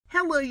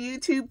Hello,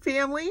 YouTube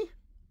family.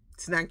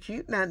 It's not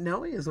cute not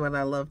knowing is what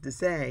I love to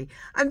say.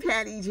 I'm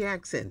Patty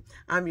Jackson.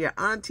 I'm your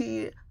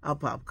auntie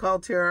of pop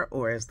culture,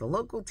 or as the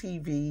local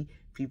TV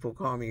people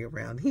call me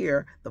around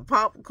here, the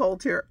pop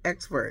culture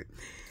expert.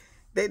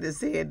 They just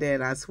said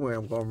that. I swear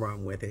I'm going to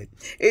run with it.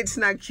 It's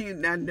not cute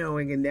not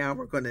knowing, and now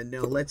we're going to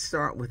know. Let's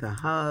start with a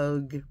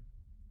hug.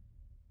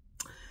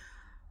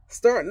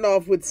 Starting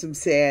off with some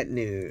sad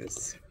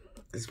news,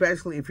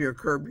 especially if you're a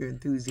Curb Your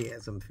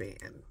Enthusiasm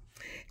fan.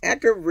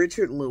 Actor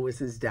Richard Lewis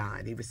has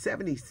died. He was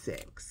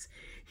 76.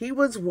 He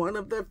was one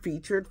of the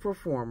featured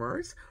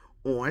performers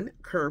on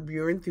Curb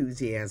Your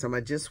Enthusiasm. I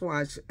just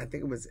watched, I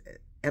think it was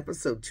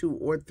episode 2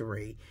 or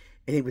 3,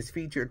 and he was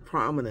featured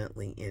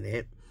prominently in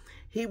it.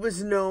 He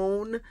was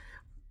known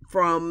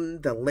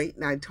from the late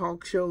night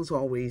talk shows,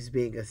 always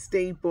being a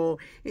staple,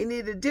 and he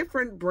had a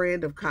different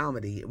brand of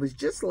comedy. It was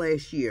just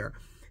last year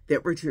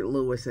that Richard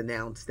Lewis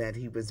announced that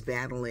he was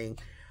battling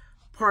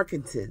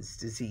Parkinson's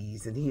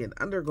disease, and he had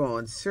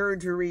undergone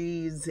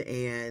surgeries,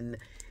 and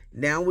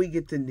now we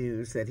get the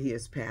news that he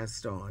has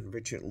passed on.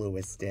 Richard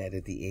Lewis dead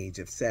at the age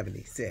of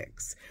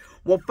 76.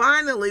 Well,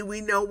 finally, we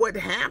know what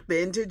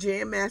happened to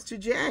Jam Master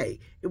Jay.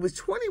 It was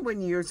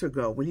 21 years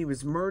ago when he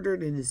was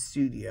murdered in his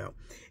studio.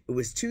 It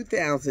was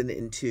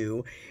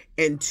 2002,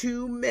 and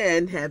 2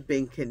 men have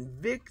been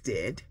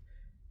convicted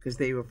because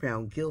they were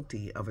found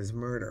guilty of his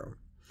murder.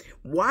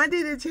 Why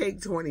did it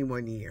take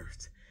 21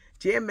 years?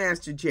 Jam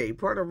Master Jay,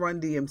 part of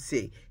Run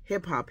DMC,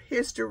 hip-hop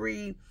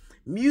history,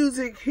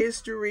 music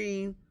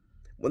history,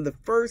 one of the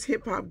first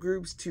hip-hop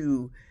groups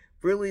to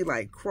really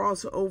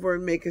cross over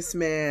and make a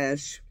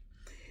smash.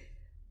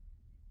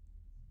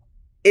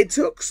 It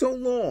took so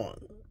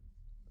long,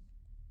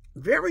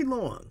 very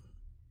long.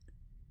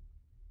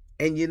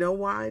 And you know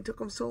why it took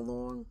them so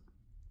long?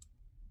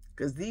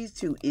 Because these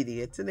 2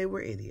 idiots, and they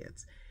were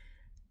idiots,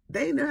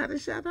 they knew how to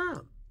shut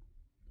up.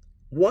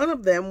 One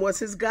of them was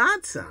his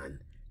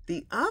godson.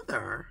 The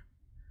other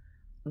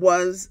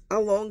was a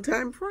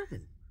longtime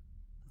friend.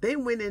 They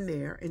went in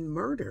there and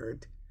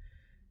murdered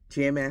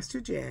Jam Master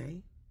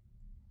Jay.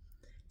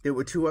 There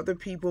were 2 other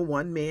people.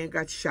 One man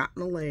got shot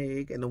in the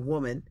leg, and a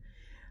woman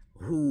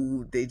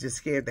who they just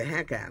scared the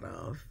heck out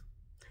of.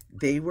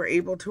 They were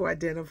able to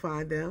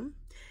identify them.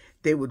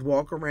 They would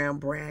walk around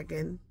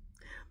bragging,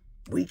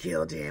 "We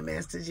killed Jam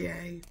Master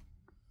Jay."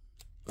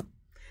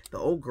 The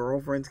old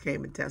girlfriends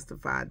came and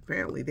testified.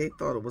 Apparently, they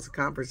thought it was a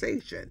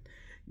conversation,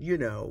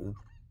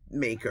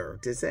 maker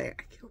to say,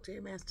 "I killed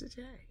Jam Master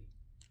Jay."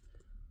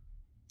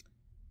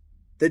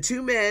 The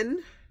 2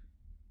 men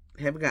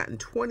have gotten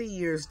 20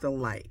 years to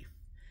life.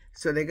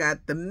 So they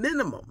got the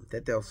minimum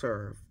that they'll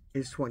serve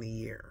is 20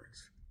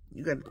 years.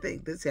 You got to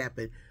think this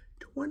happened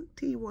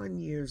 21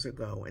 years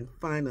ago. And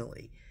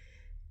finally,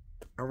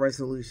 a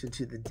resolution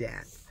to the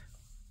death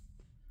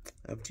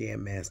of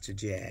Jam Master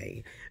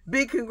Jay.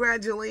 Big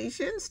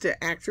congratulations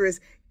to actress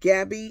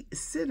Gabby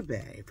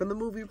Sidibe from the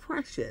movie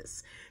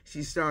Precious.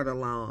 She starred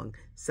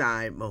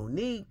alongside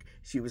Monique.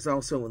 She was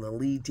also in the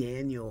Lee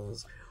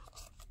Daniels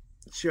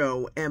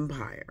show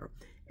Empire.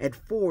 At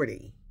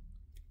 40,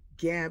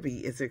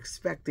 Gabby is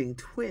expecting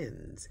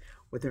twins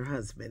with her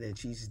husband, and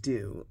she's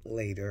due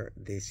later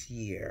this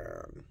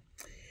year.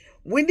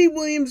 Wendy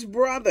Williams'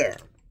 brother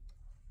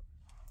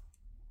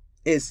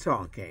is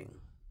talking.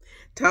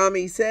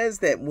 Tommy says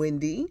that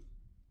Wendy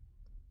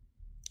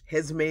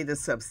has made a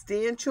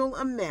substantial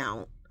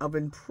amount of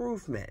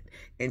improvement,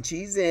 and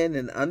she's in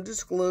an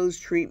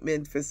undisclosed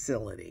treatment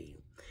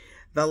facility.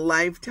 The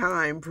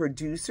lifetime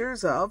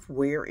producers of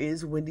Where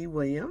is Wendy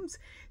Williams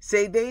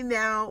say they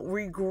now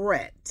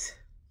regret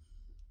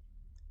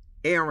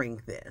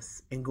airing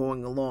this and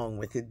going along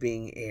with it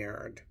being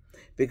aired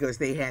because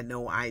they had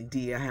no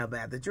idea how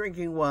bad the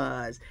drinking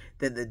was,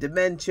 then the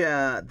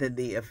dementia, then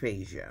the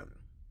aphasia.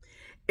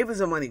 It was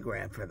a money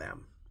grab for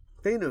them.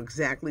 They knew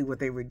exactly what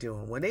they were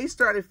doing. When they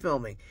started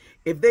filming,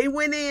 if they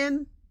went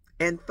in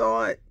and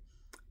thought,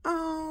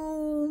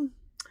 "Oh,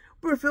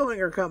 we're filming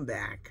her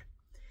comeback,"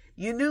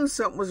 you knew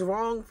something was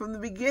wrong from the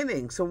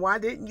beginning. So why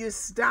didn't you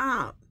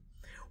stop?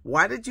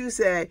 Why did you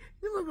say,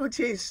 "We're going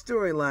to change the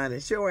storyline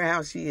and show her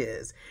how she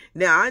is"?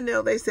 Now, I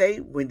know they say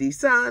Wendy's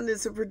son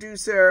is a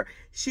producer,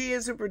 she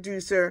is a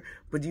producer,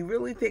 but do you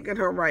really think in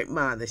her right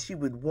mind that she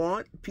would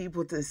want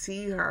people to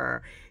see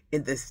her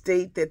in the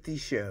state that they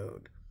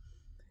showed?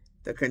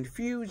 The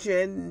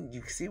confusion,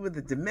 you see with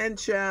the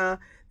dementia,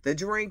 the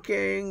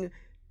drinking,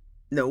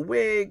 no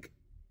wig.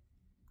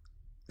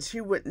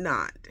 She would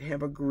not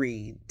have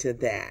agreed to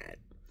that.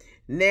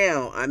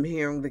 Now, I'm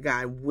hearing the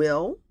guy,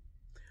 Will,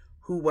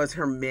 who was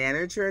her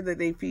manager that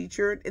they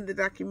featured in the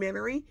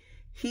documentary,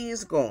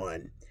 he's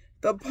gone.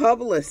 The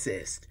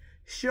publicist,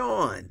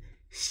 Sean,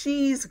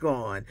 she's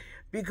gone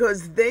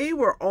because they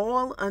were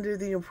all under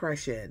the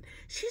impression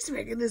she's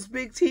making this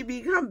big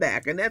TV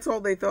comeback, and that's all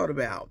they thought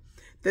about.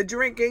 The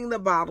drinking, the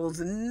bottles,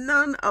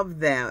 none of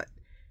that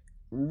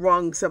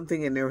rung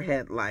something in their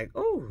head like,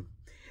 "Oh,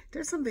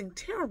 there's something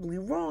terribly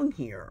wrong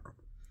here."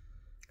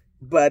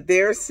 But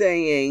they're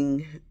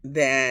saying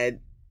that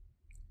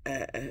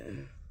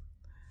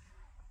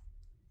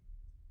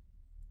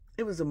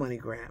It was a money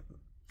grab.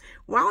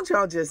 Why don't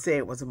y'all just say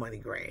it was a money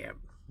grab?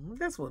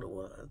 That's what it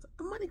was.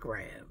 A money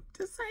grab.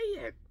 Just say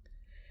it.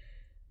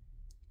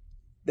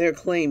 They're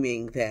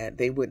claiming that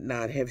they would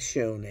not have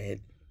shown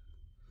it.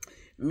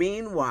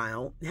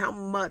 Meanwhile, how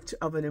much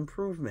of an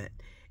improvement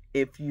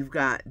if you've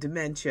got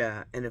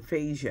dementia and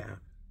aphasia?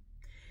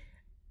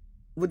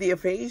 With the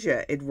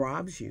aphasia, it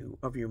robs you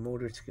of your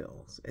motor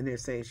skills. And they're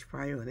saying she's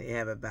probably going to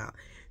have about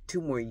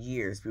 2 more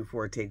years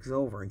before it takes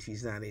over and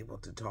she's not able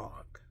to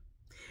talk.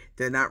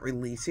 They're not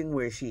releasing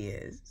where she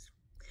is,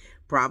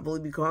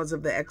 probably because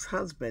of the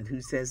ex-husband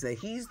who says that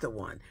he's the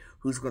one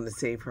who's going to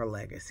save her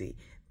legacy.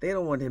 They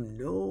don't want him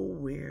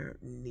nowhere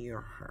near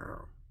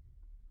her.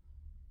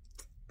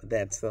 But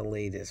that's the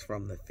latest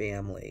from the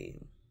family.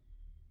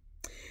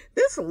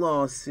 This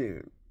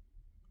lawsuit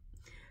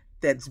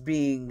that's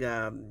being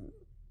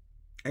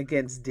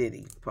against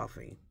Diddy,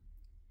 Puffy,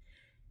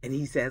 and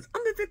he says,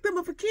 I'm the victim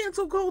of a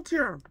cancel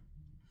culture.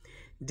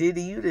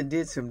 Diddy, you done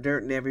did some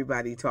dirt and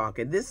everybody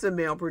talking. This is a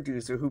male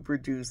producer who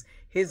produced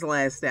his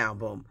last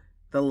album,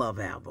 the Love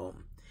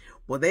album.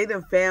 Well, they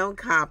done found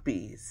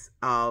copies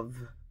of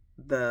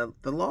the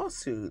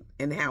lawsuit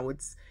and how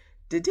it's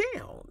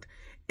detailed.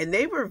 And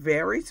they were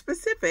very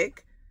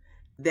specific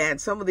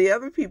that some of the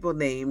other people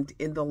named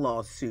in the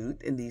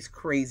lawsuit in these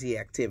crazy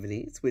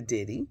activities with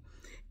Diddy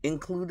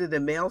included a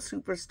male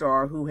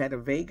superstar who had a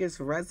Vegas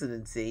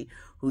residency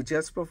who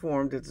just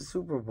performed at the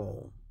Super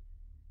Bowl.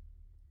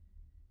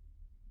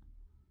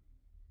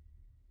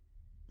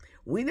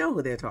 We know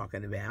who they're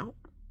talking about.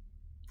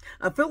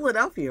 A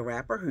Philadelphia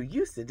rapper who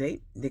used to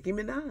date Nicki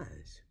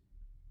Minaj.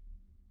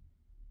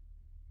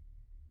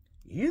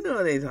 You know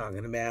what they're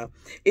talking about.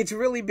 It's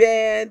really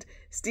bad.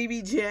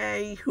 Stevie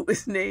J, who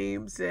his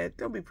name said,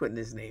 don't be putting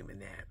his name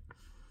in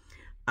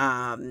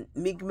that.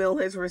 Meek Mill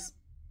has,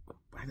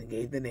 I didn't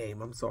gave the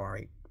name, I'm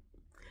sorry.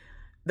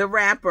 The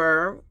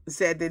rapper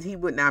said that he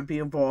would not be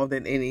involved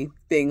in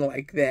anything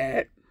like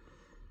that.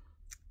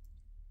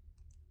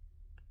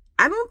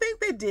 I don't think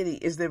that Diddy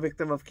is the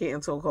victim of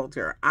cancel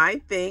culture.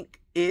 I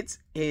think it's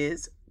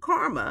his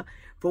karma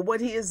for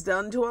what he has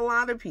done to a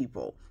lot of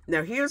people.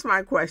 Now, here's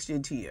my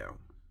question to you.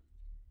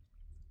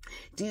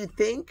 Do you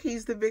think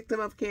he's the victim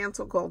of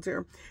cancel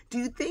culture? Do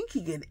you think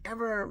he can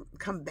ever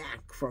come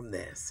back from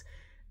this?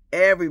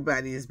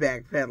 Everybody is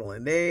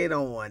backpedaling. They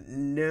don't want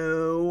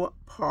no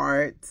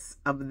parts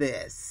of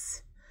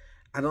this.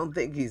 I don't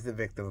think he's the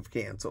victim of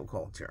cancel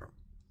culture.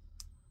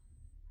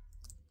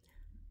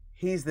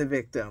 He's the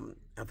victim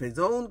of his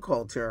own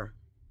culture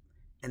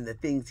and the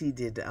things he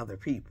did to other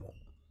people.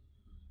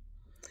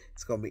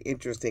 It's going to be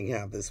interesting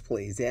how this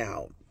plays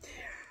out.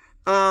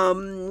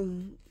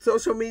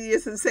 Social media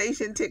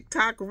sensation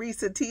TikTok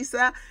Risa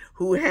Tisa,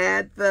 who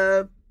had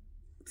the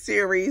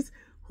series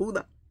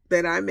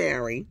That I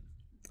Marry.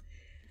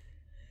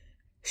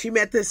 She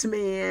met this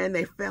man,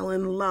 they fell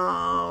in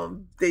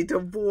love, they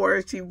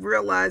divorced. She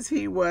realized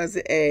he was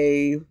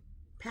a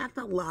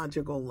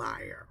pathological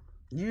liar.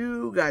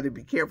 You got to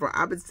be careful.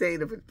 I've been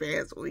saying it for the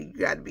past week. You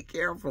got to be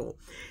careful.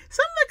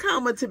 Some of the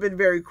comments have been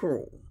very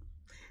cruel,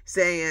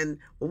 saying,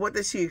 well, what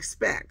does she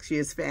expect? She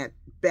is fat,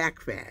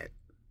 back fat.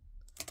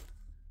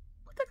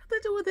 What does that got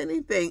to do with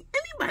anything?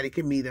 Anybody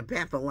can meet a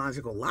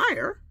pathological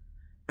liar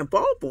and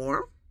fall for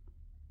him.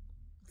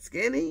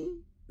 Skinny,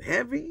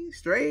 heavy,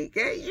 straight,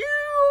 gay.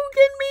 You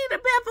can meet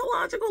a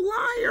pathological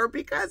liar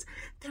because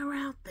they're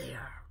out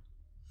there.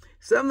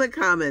 Some of the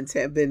comments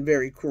have been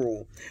very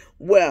cruel.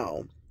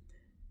 Well,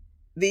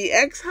 the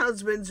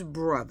ex-husband's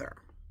brother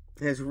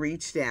has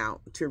reached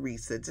out to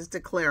Risa just to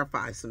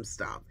clarify some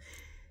stuff.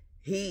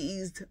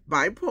 He's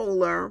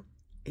bipolar.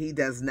 He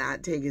does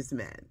not take his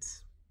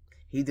meds.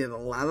 He did a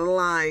lot of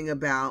lying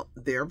about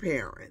their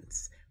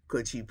parents.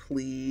 Could she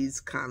please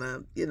kind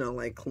of,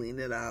 like clean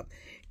it up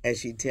as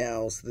she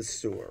tells the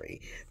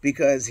story?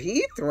 Because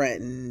he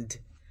threatened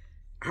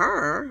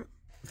her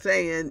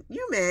saying,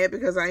 you mad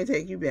because I ain't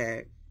take you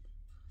back.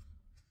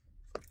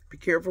 Be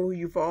careful who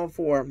you fall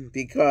for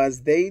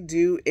because they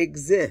do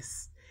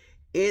exist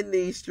in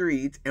these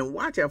streets. And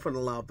watch out for the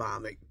love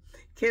bombing.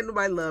 Can't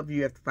nobody love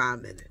you after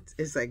 5 minutes.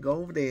 It's like, go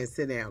over there and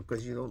sit down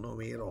because you don't know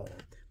me at all.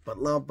 But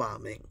love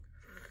bombing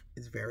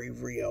is very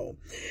real.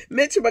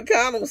 Mitch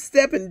McConnell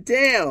stepping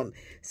down.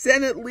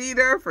 Senate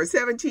leader for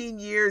 17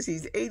 years.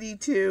 He's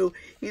 82.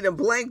 He done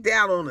blanked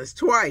out on us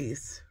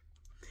twice.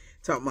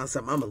 Talking about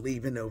something, I'm going to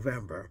leave in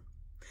November.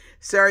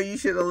 Sir, you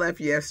should have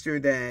left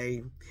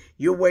yesterday.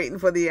 You're waiting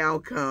for the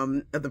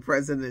outcome of the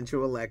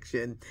presidential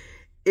election.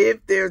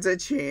 If there's a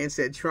chance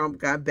that Trump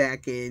got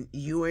back in,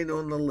 you ain't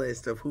on the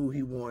list of who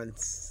he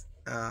wants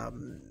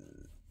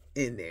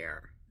in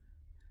there.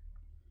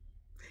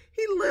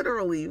 He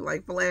literally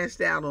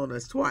flashed out on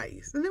us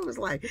twice. And it was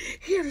like,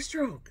 he had a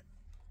stroke.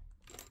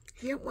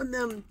 He had one of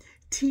them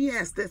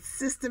TS, that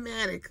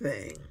systematic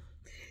thing.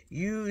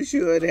 You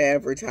should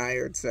have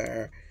retired,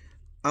 sir,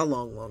 a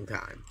long, long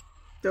time.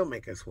 Don't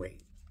make us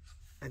wait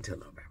until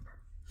November.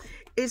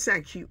 It's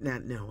not cute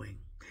not knowing.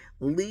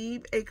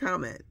 Leave a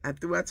comment. I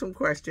threw out some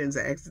questions.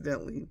 I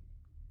accidentally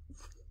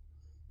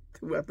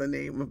threw out the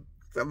name of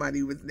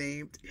Somebody was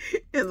named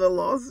in the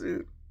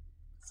lawsuit.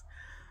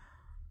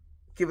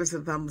 Give us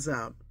a thumbs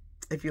up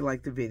if you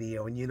like the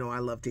video, and you know I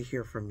love to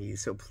hear from you,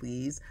 so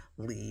please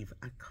leave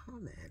a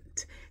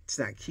comment. It's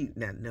not cute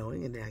not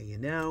knowing, and now you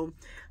know.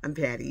 I'm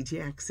Patty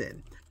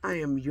Jackson. I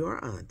am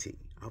your auntie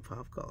of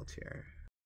pop culture.